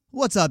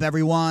What's up,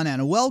 everyone,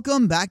 and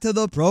welcome back to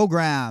the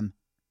program.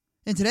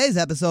 In today's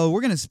episode,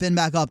 we're going to spin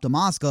back up to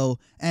Moscow,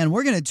 and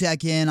we're going to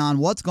check in on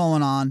what's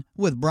going on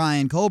with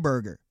Bryan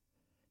Kohberger.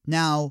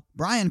 Now,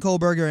 Bryan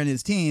Kohberger and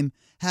his team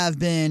have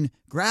been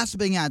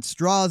grasping at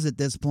straws at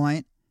this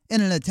point in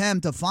an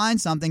attempt to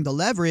find something to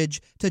leverage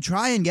to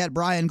try and get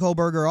Bryan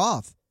Kohberger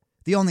off.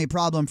 The only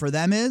problem for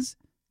them is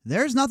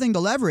there's nothing to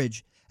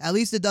leverage. At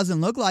least it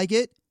doesn't look like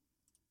it.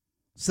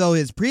 So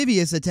his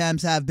previous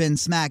attempts have been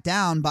smacked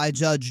down by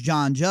Judge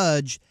John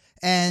Judge,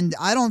 and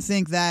I don't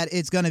think that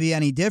it's going to be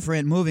any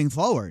different moving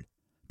forward.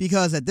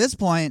 Because at this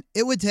point,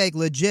 it would take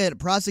legit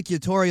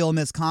prosecutorial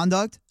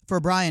misconduct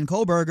for Bryan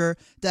Kohberger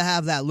to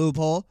have that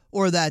loophole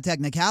or that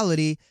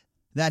technicality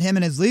that him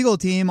and his legal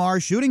team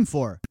are shooting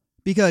for.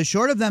 Because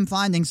short of them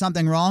finding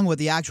something wrong with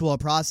the actual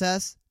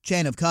process,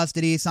 chain of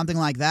custody, something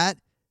like that,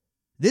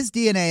 this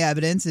DNA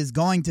evidence is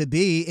going to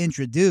be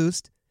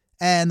introduced,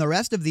 and the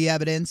rest of the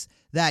evidence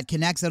that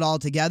connects it all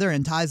together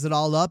and ties it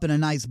all up in a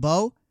nice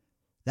bow,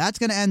 that's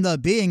going to end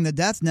up being the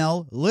death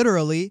knell,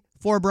 literally,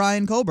 for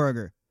Bryan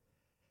Kohberger.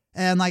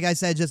 And like I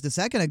said just a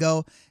second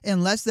ago,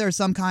 unless there's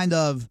some kind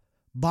of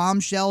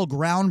bombshell,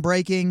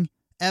 groundbreaking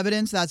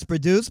evidence that's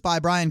produced by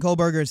Bryan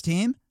Kohberger's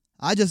team,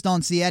 I just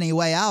don't see any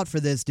way out for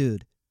this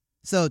dude.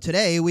 So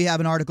today we have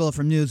an article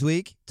from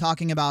Newsweek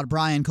talking about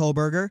Bryan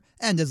Kohberger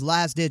and his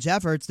last-ditch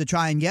efforts to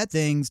try and get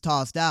things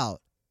tossed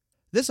out.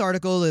 This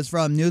article is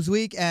from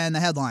Newsweek, and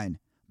the headline,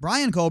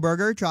 Bryan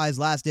Kohberger tries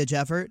last-ditch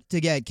effort to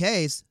get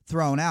case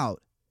thrown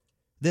out.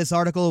 This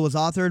article was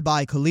authored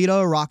by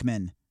Kalita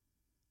Rockman.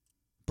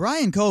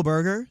 Bryan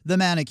Kohberger, the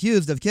man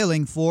accused of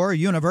killing 4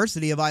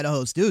 University of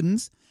Idaho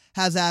students,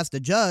 has asked a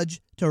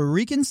judge to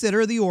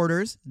reconsider the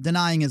orders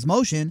denying his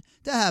motion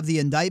to have the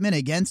indictment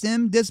against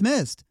him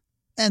dismissed.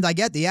 And I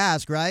get the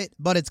ask, right?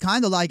 But it's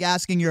kind of like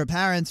asking your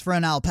parents for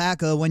an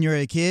alpaca when you're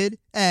a kid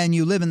and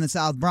you live in the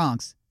South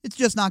Bronx. It's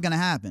just not going to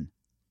happen.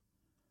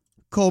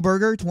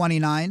 Kohberger,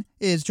 29,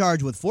 is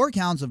charged with 4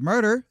 counts of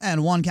murder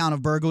and 1 count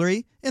of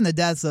burglary in the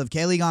deaths of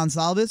Kaylee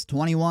Gonsalves,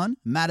 21,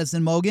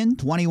 Madison Mogan,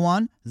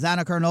 21,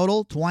 Xana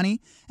Carnodal,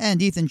 20,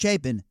 and Ethan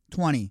Chapin,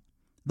 20.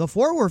 The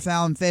 4 were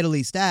found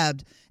fatally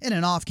stabbed in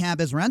an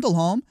off-campus rental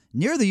home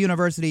near the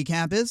university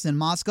campus in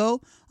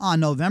Moscow on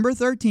November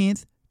 13,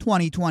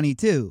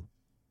 2022.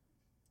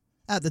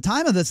 At the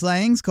time of the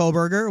slayings,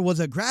 Kohberger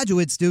was a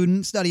graduate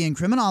student studying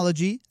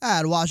criminology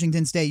at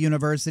Washington State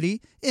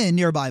University in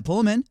nearby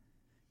Pullman.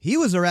 He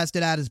was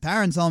arrested at his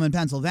parents' home in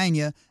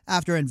Pennsylvania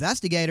after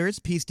investigators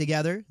pieced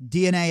together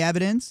DNA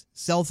evidence,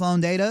 cell phone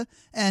data,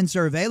 and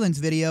surveillance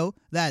video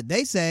that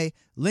they say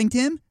linked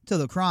him to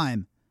the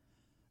crime.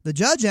 The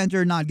judge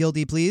entered not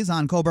guilty pleas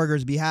on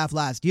Kohberger's behalf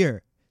last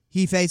year.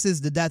 He faces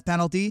the death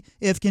penalty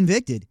if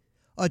convicted.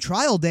 A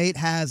trial date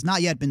has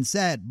not yet been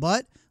set,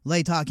 but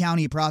Latah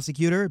County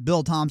prosecutor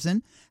Bill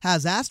Thompson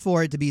has asked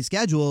for it to be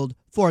scheduled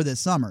for this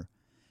summer.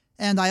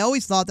 And I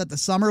always thought that the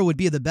summer would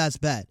be the best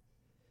bet.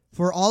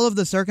 For all of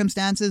the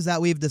circumstances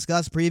that we've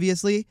discussed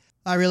previously,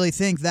 I really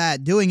think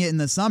that doing it in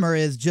the summer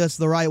is just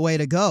the right way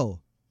to go.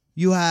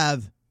 You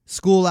have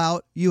school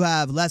out, you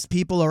have less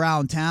people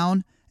around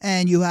town,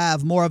 and you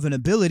have more of an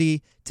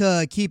ability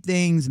to keep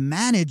things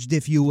managed,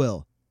 if you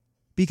will.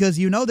 Because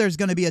you know there's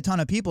going to be a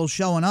ton of people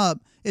showing up.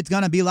 It's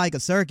going to be like a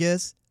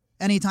circus.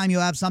 Anytime you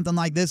have something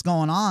like this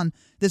going on,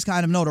 this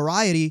kind of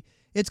notoriety,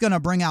 it's going to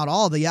bring out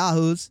all the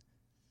yahoos.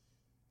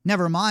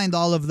 Never mind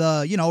all of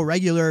the,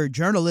 regular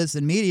journalists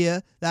and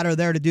media that are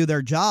there to do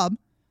their job.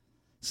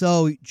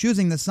 So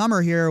choosing the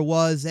summer here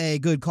was a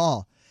good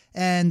call.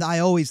 And I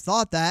always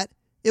thought that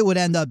it would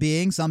end up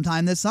being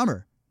sometime this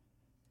summer.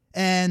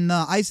 And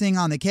the icing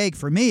on the cake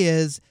for me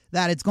is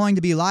that it's going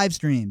to be live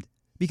streamed.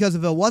 Because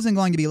if it wasn't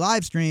going to be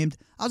live streamed,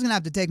 I was going to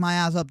have to take my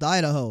ass up to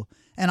Idaho.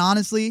 And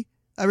honestly,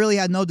 I really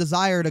had no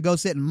desire to go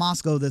sit in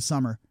Moscow this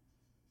summer.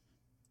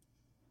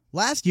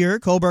 Last year,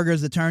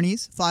 Kohberger's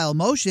attorneys filed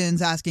motions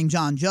asking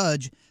John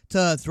Judge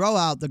to throw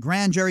out the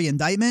grand jury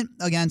indictment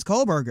against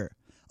Kohberger,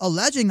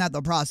 alleging that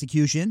the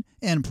prosecution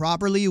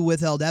improperly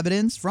withheld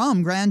evidence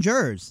from grand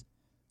jurors.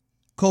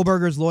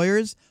 Kohberger's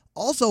lawyers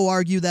also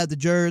argued that the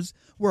jurors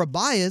were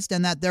biased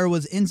and that there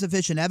was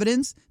insufficient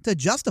evidence to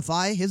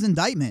justify his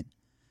indictment.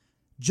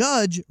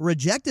 Judge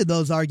rejected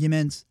those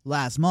arguments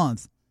last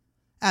month,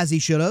 as he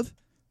should have.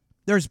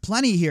 There's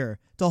plenty here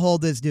to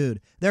hold this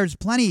dude. There's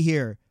plenty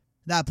here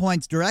that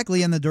points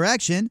directly in the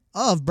direction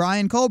of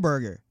Bryan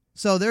Kohberger.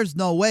 So there's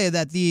no way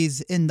that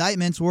these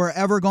indictments were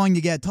ever going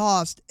to get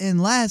tossed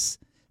unless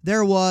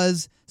there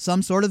was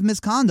some sort of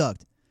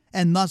misconduct.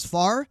 And thus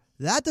far,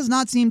 that does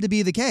not seem to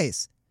be the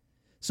case.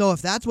 So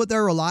if that's what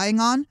they're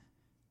relying on,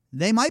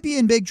 they might be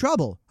in big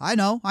trouble. I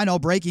know,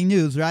 breaking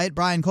news, right?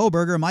 Bryan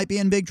Kohberger might be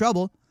in big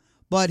trouble,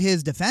 but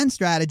his defense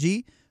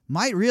strategy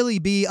might really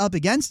be up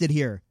against it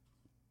here.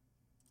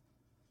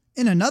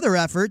 In another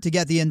effort to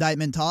get the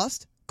indictment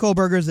tossed,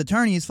 Kohberger's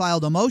attorneys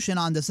filed a motion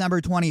on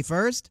December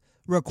 21st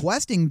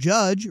requesting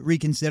Judge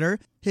reconsider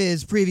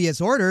his previous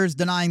orders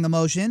denying the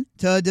motion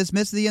to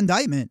dismiss the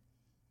indictment.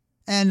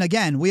 And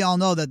again, we all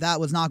know that that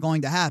was not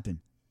going to happen.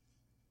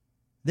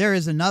 There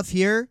is enough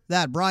here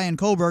that Bryan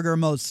Kohberger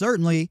most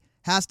certainly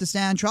has to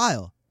stand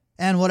trial.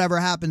 And whatever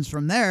happens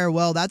from there,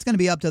 well, that's going to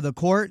be up to the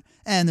court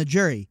and the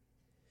jury.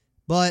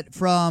 But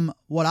from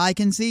what I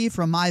can see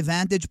from my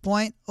vantage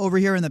point over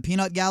here in the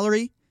peanut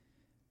gallery,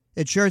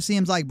 it sure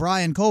seems like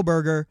Bryan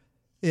Kohberger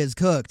is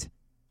cooked.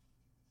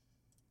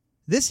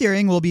 This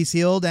hearing will be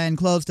sealed and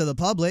closed to the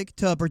public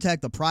to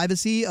protect the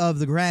privacy of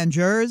the grand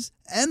jurors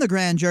and the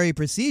grand jury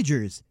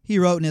procedures, he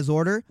wrote in his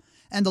order,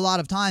 and a lot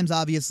of times,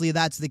 obviously,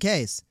 that's the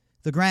case.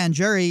 The grand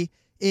jury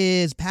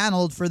is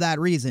paneled for that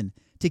reason,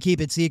 to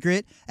keep it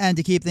secret and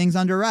to keep things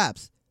under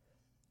wraps.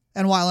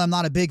 And while I'm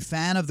not a big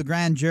fan of the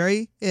grand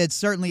jury, it's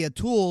certainly a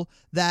tool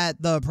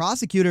that the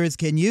prosecutors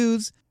can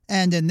use.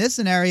 And in this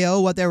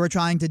scenario, what they were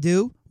trying to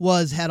do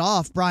was head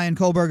off Bryan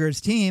Kohberger's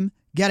team,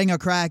 getting a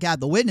crack at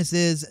the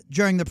witnesses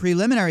during the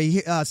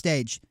preliminary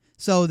stage.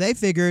 So they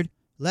figured,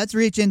 let's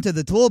reach into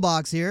the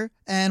toolbox here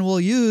and we'll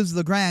use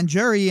the grand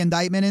jury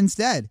indictment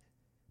instead.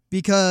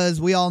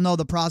 Because we all know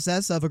the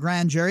process of a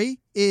grand jury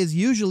is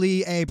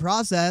usually a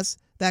process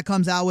that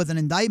comes out with an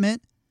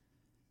indictment.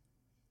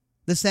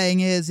 The saying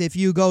is, if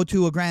you go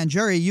to a grand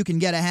jury, you can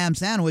get a ham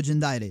sandwich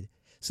indicted.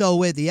 So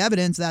with the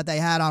evidence that they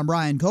had on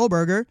Bryan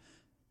Kohberger,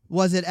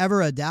 was it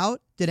ever a doubt?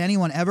 Did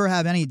anyone ever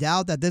have any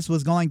doubt that this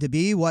was going to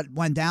be what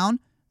went down?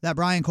 That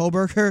Bryan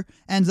Kohberger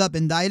ends up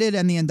indicted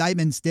and the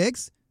indictment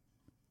sticks?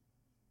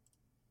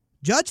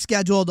 Judge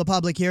scheduled a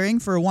public hearing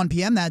for 1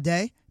 p.m. that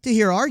day to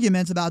hear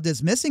arguments about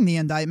dismissing the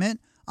indictment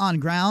on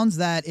grounds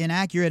that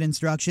inaccurate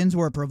instructions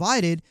were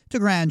provided to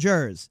grand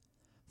jurors.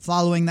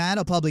 Following that,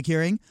 a public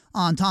hearing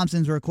on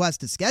Thompson's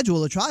request to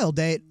schedule a trial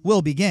date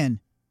will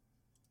begin.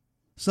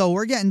 So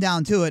we're getting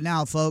down to it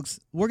now, folks.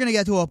 We're going to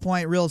get to a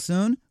point real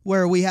soon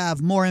where we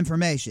have more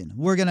information.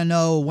 We're going to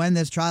know when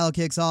this trial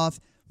kicks off.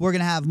 We're going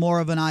to have more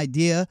of an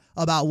idea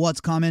about what's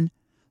coming.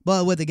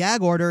 But with the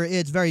gag order,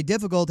 it's very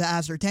difficult to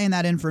ascertain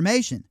that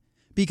information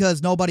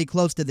because nobody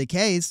close to the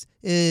case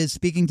is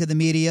speaking to the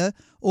media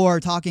or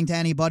talking to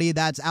anybody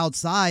that's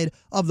outside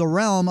of the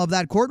realm of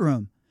that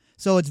courtroom.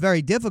 So it's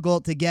very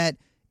difficult to get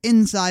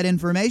inside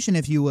information,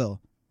 if you will.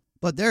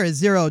 But there is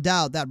zero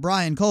doubt that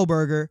Bryan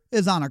Kohberger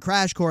is on a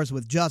crash course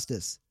with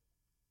justice.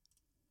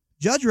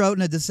 Judge wrote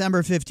in a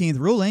December 15th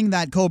ruling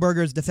that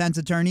Kohberger's defense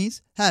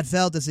attorneys had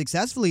failed to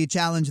successfully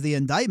challenge the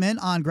indictment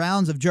on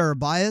grounds of juror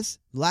bias,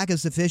 lack of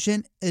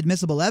sufficient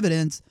admissible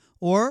evidence,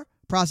 or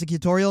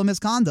prosecutorial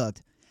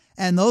misconduct.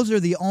 And those are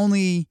the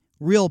only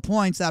real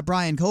points that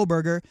Bryan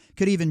Kohberger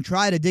could even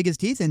try to dig his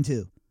teeth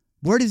into.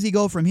 Where does he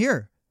go from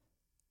here?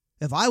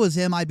 If I was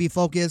him, I'd be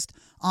focused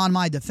on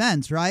my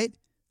defense, right?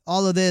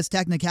 All of this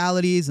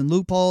technicalities and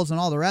loopholes and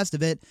all the rest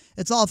of it,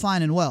 it's all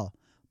fine and well.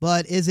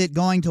 But is it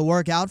going to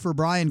work out for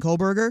Bryan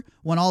Kohberger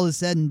when all is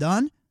said and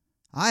done?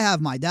 I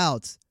have my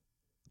doubts.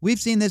 We've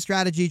seen this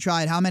strategy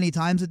tried how many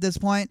times at this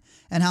point,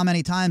 and how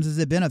many times has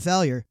it been a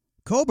failure?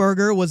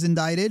 Kohberger was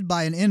indicted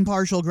by an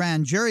impartial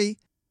grand jury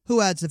who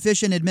had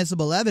sufficient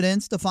admissible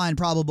evidence to find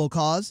probable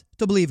cause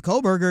to believe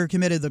Kohberger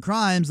committed the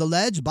crimes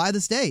alleged by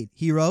the state,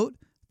 he wrote.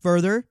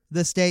 Further,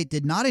 the state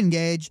did not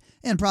engage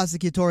in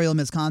prosecutorial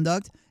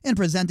misconduct in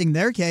presenting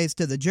their case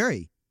to the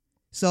jury.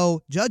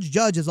 So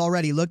Judge has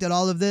already looked at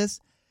all of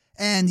this,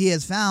 and he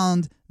has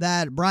found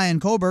that Bryan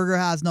Kohberger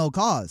has no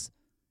cause,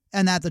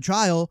 and that the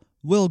trial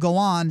will go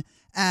on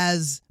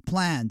as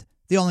planned.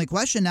 The only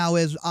question now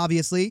is,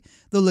 obviously,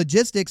 the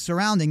logistics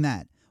surrounding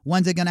that.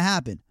 When's it going to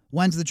happen?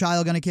 When's the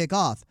trial going to kick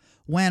off?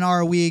 When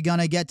are we going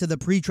to get to the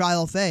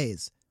pretrial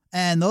phase?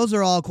 And those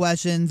are all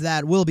questions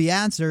that will be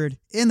answered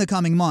in the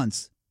coming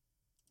months.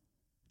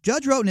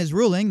 Judge wrote in his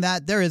ruling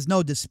that there is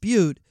no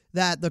dispute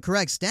that the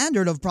correct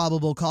standard of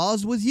probable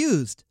cause was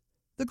used.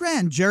 The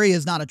grand jury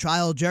is not a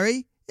trial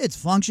jury. Its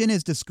function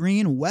is to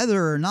screen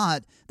whether or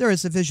not there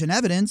is sufficient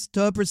evidence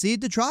to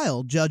proceed to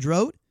trial, Judge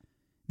wrote.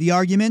 The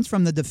arguments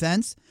from the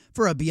defense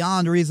for a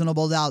beyond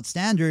reasonable doubt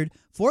standard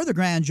for the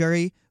grand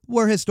jury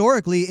were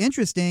historically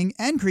interesting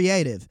and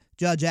creative,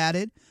 Judge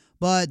added,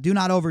 but do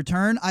not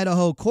overturn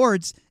Idaho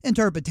courts'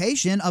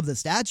 interpretation of the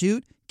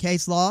statute,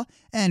 case law,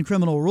 and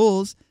criminal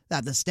rules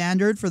that the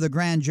standard for the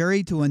grand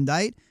jury to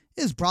indict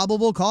is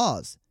probable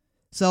cause.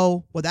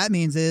 So what that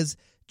means is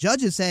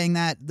Judge is saying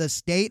that the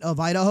state of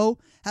Idaho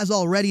has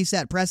already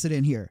set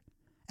precedent here.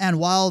 And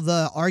while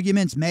the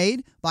arguments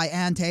made by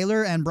Ann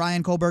Taylor and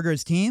Bryan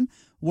Kohberger's team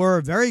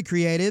were very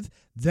creative,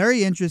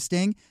 very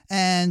interesting,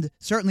 and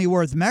certainly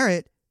worth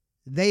merit,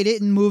 they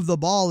didn't move the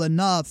ball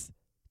enough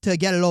to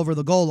get it over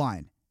the goal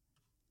line.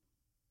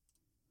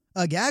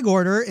 A gag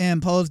order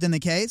imposed in the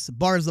case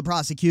bars the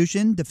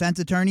prosecution, defense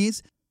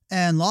attorneys,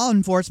 and law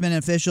enforcement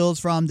officials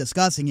from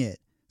discussing it.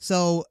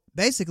 So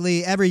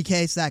basically, every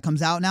case that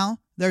comes out now,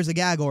 there's a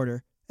gag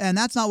order, and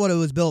that's not what it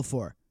was built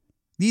for.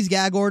 These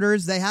gag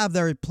orders, they have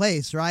their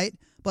place, right?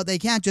 But they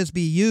can't just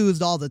be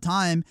used all the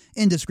time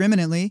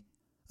indiscriminately,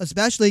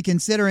 especially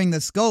considering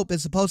the scope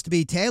is supposed to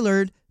be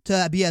tailored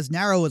to be as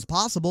narrow as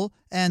possible,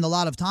 and a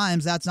lot of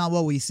times that's not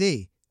what we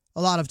see.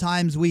 A lot of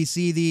times we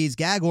see these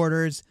gag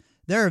orders,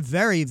 they're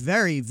very,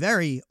 very,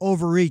 very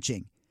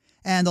overreaching.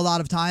 And a lot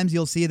of times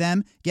you'll see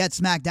them get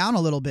smacked down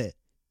a little bit.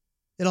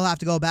 It'll have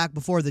to go back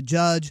before the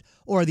judge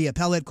or the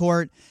appellate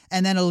court,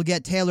 and then it'll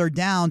get tailored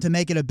down to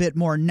make it a bit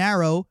more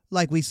narrow,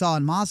 like we saw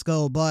in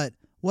Moscow. But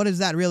what has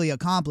that really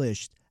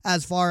accomplished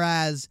as far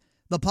as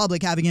the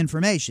public having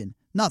information?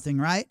 Nothing,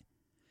 right?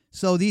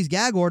 So these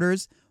gag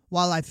orders,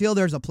 while I feel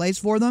there's a place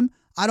for them,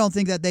 I don't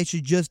think that they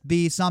should just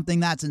be something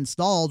that's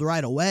installed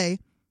right away.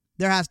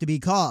 There has to be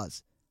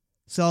cause.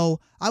 So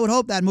I would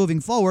hope that moving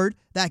forward,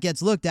 that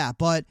gets looked at.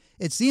 But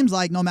it seems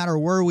like no matter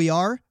where we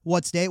are,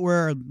 what state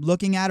we're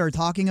looking at or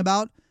talking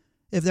about,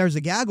 if there's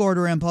a gag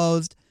order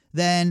imposed,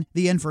 then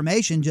the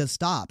information just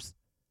stops.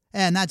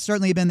 And that's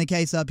certainly been the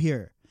case up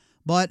here.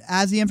 But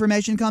as the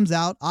information comes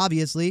out,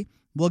 obviously,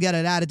 we'll get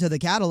it added to the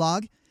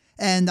catalog.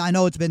 And I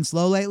know it's been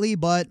slow lately,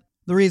 but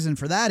the reason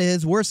for that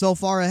is we're so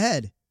far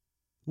ahead.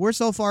 We're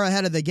so far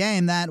ahead of the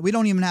game that we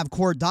don't even have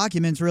court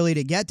documents really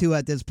to get to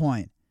at this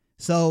point.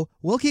 So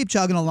we'll keep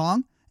chugging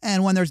along,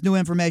 and when there's new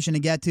information to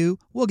get to,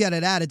 we'll get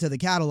it added to the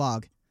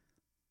catalog.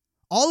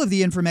 All of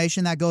the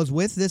information that goes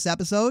with this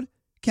episode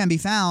can be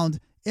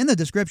found in the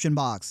description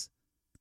box.